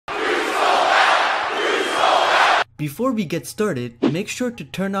Before we get started, make sure to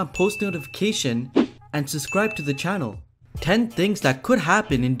turn on post notification and subscribe to the channel. 10 things that could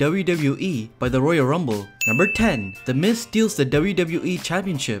happen in WWE by the Royal Rumble. Number 10. The Miz steals the WWE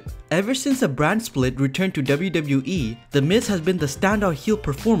Championship. Ever since the brand split returned to WWE, The Miz has been the standout heel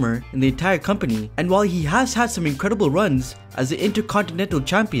performer in the entire company, and while he has had some incredible runs as the Intercontinental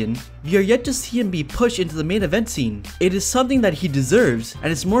Champion, we are yet to see him be pushed into the main event scene. It is something that he deserves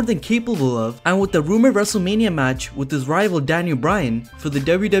and is more than capable of, and with the rumored WrestleMania match with his rival Daniel Bryan for the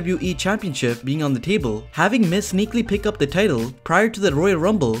WWE Championship being on the table, having Miz sneakily pick up the title prior to the Royal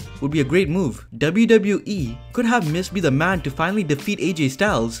Rumble would be a great move. WWE could have Miz be the man to finally defeat AJ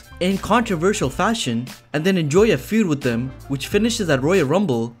Styles in controversial fashion and then enjoy a feud with them which finishes at Royal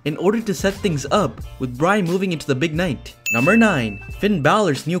Rumble in order to set things up with Bryan moving into the big night. Number 9. Finn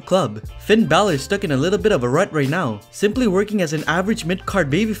Balor's new club. Finn Balor is stuck in a little bit of a rut right now, simply working as an average mid-card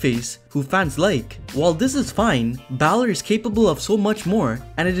babyface who fans like. While this is fine, Balor is capable of so much more,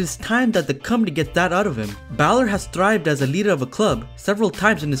 and it is time that the company gets that out of him. Balor has thrived as a leader of a club several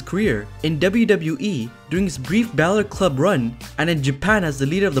times in his career, in WWE during his brief Balor Club run, and in Japan as the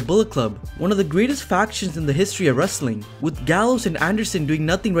leader of the Bullet Club, one of the greatest factions in the history of wrestling. With Gallows and Anderson doing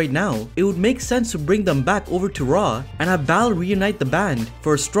nothing right now, it would make sense to bring them back over to Raw and have Balor reunite the band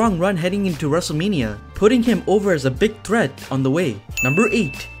for a strong run heading into WrestleMania, putting him over as a big threat on the way. Number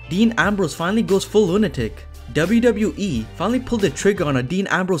 8. Dean Ambrose finally goes full lunatic. WWE finally pulled the trigger on a Dean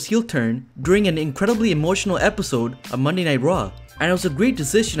Ambrose heel turn during an incredibly emotional episode of Monday Night Raw, and it was a great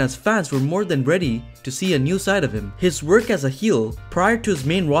decision as fans were more than ready to see a new side of him. His work as a heel prior to his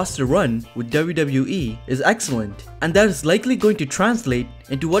main roster run with WWE is excellent, and that is likely going to translate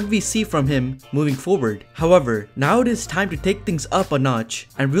into what we see from him moving forward. However, now it is time to take things up a notch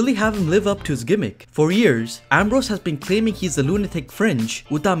and really have him live up to his gimmick. For years, Ambrose has been claiming he's a lunatic fringe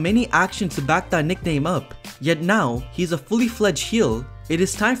without many actions to back that nickname up, yet now he's a fully fledged heel. It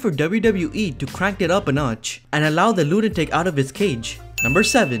is time for WWE to crank it up a notch and allow the lunatic out of his cage. Number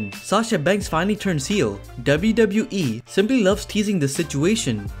 7. Sasha Banks finally turns heel. WWE simply loves teasing this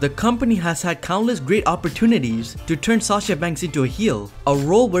situation. The company has had countless great opportunities to turn Sasha Banks into a heel, a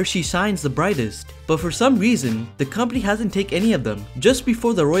role where she shines the brightest. But for some reason, the company hasn't taken any of them. Just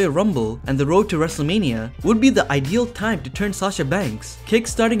before the Royal Rumble and the road to WrestleMania would be the ideal time to turn Sasha Banks,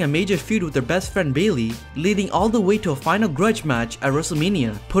 kickstarting a major feud with her best friend Bayley, leading all the way to a final grudge match at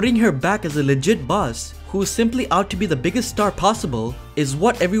WrestleMania, putting her back as a legit boss who is simply out to be the biggest star possible is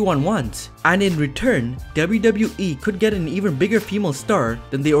what everyone wants. And in return, WWE could get an even bigger female star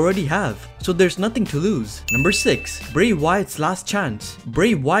than they already have, so there's nothing to lose. Number 6. Bray Wyatt's last chance.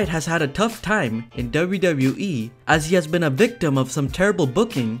 Bray Wyatt has had a tough time in WWE as he has been a victim of some terrible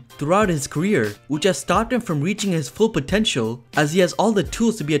booking throughout his career, which has stopped him from reaching his full potential as he has all the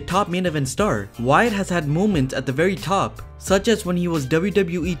tools to be a top main event star. Wyatt has had moments at the very top, such as when he was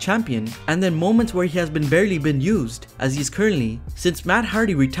WWE Champion, and then moments where he has barely been used, as he is currently. Since Matt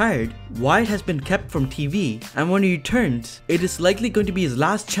Hardy retired, Wyatt has been kept from TV, and when he returns, it is likely going to be his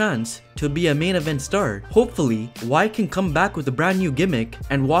last chance to be a main event star. Hopefully, Wyatt can come back with a brand new gimmick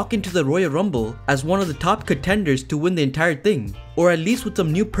and walk into the Royal Rumble as one of the top contenders to win the entire thing, or at least with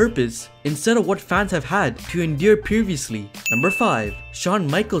some new purpose instead of what fans have had to endure previously. Number 5. Shawn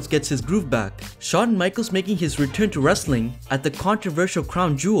Michaels gets his groove back. Shawn Michaels making his return to wrestling at the controversial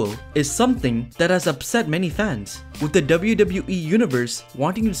Crown Jewel is something that has upset many fans, with the WWE Universe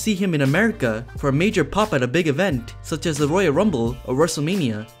wanting to see him in America for a major pop at a big event such as the Royal Rumble or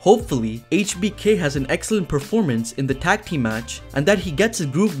WrestleMania. Hopefully, HBK has an excellent performance in the tag team match and that he gets his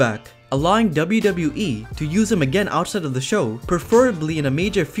groove back, allowing WWE to use him again outside of the show, preferably in a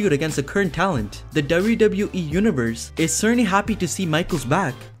major feud against a current talent. The WWE Universe is certainly happy to see Michaels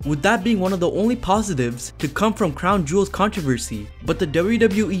back, with that being one of the only positives to come from Crown Jewel's controversy. But the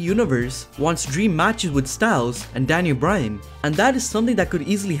WWE Universe wants dream matches with Styles and Daniel Bryan, and that is something that could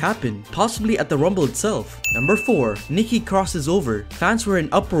easily happen, possibly at the Rumble itself. Number 4. Nikki Cross is over. Fans were in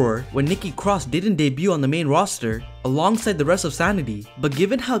uproar when Nikki Cross didn't debut on the main roster alongside the rest of Sanity, but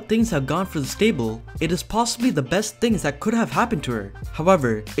given how things have gone for the stable, it is possibly the best things that could have happened to her.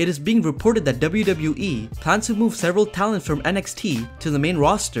 However, it is being reported that WWE plans to move several talents from NXT to the main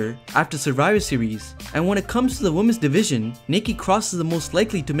roster after Survivor Series, and when it comes to the women's division, Nikki Cross is the most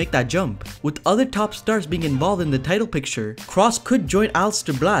likely to make that jump. With other top stars being involved in the title picture, Cross could join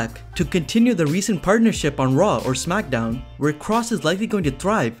Aleister Black to continue the recent partnership on Raw or SmackDown, where Cross is likely going to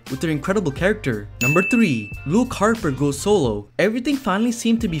thrive with their incredible character. Number 3. Luke Harper goes solo. Everything finally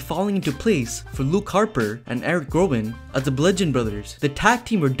seemed to be falling into place for Luke Harper and Eric Rowan as the Bludgeon Brothers. The tag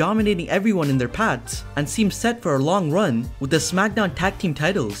team were dominating everyone in their paths and seemed set for a long run with the SmackDown Tag Team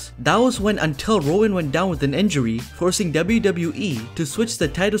titles. titles. That was when until Rowan went down with an injury, forcing WWE to switch the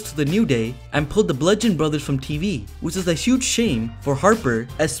titles to the New Day and pull the Bludgeon Brothers from TV, which is a huge shame for Harper,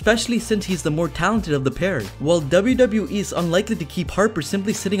 especially since he's the more talented of the pair. While WWE is unlikely to keep Harper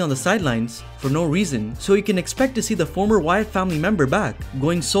simply sitting on the sidelines for no reason, so you can expect to see the former Wyatt family member back,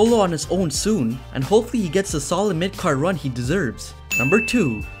 going solo on his own soon, and hopefully he gets the solid mid-card run he deserves. Number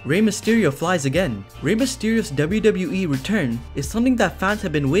 2. Rey Mysterio flies again. Rey Mysterio's WWE return is something that fans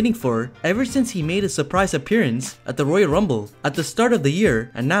have been waiting for ever since he made a surprise appearance at the Royal Rumble at the start of the year,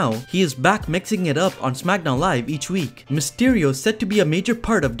 and now he is back mixing it up on SmackDown Live each week. Mysterio is set to be a major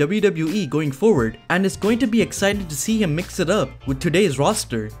part of WWE going forward, and it's going to be exciting to see him mix it up with today's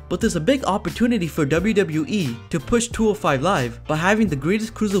roster. But there's a big opportunity for WWE to push 205 Live by having the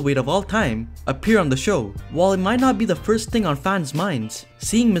greatest cruiserweight of all time appear on the show. While it might not be the first thing on fans' minds,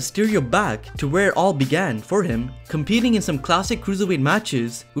 seeing Mysterio back to where it all began for him, competing in some classic cruiserweight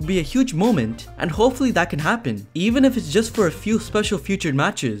matches, would be a huge moment, and hopefully that can happen, even if it's just for a few special featured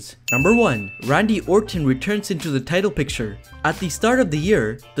matches. Number 1. Randy Orton returns into the title picture. At the start of the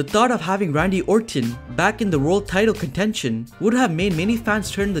year, the thought of having Randy Orton back in the world title contention would have made many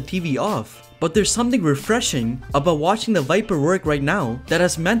fans turn the TV off. But there's something refreshing about watching the Viper work right now that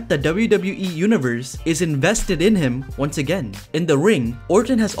has meant the WWE Universe is invested in him once again. In the ring,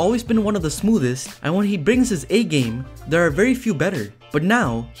 Orton has always been one of the smoothest, and when he brings his A game, there are very few better. But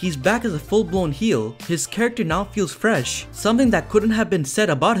now, he's back as a full-blown heel. His character now feels fresh, something that couldn't have been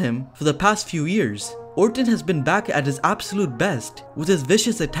said about him for the past few years. Orton has been back at his absolute best, with his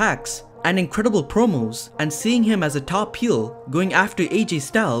vicious attacks and incredible promos, and seeing him as a top heel going after AJ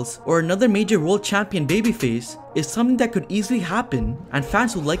Styles or another major world champion babyface is something that could easily happen, and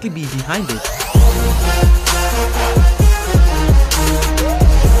fans will likely be behind it.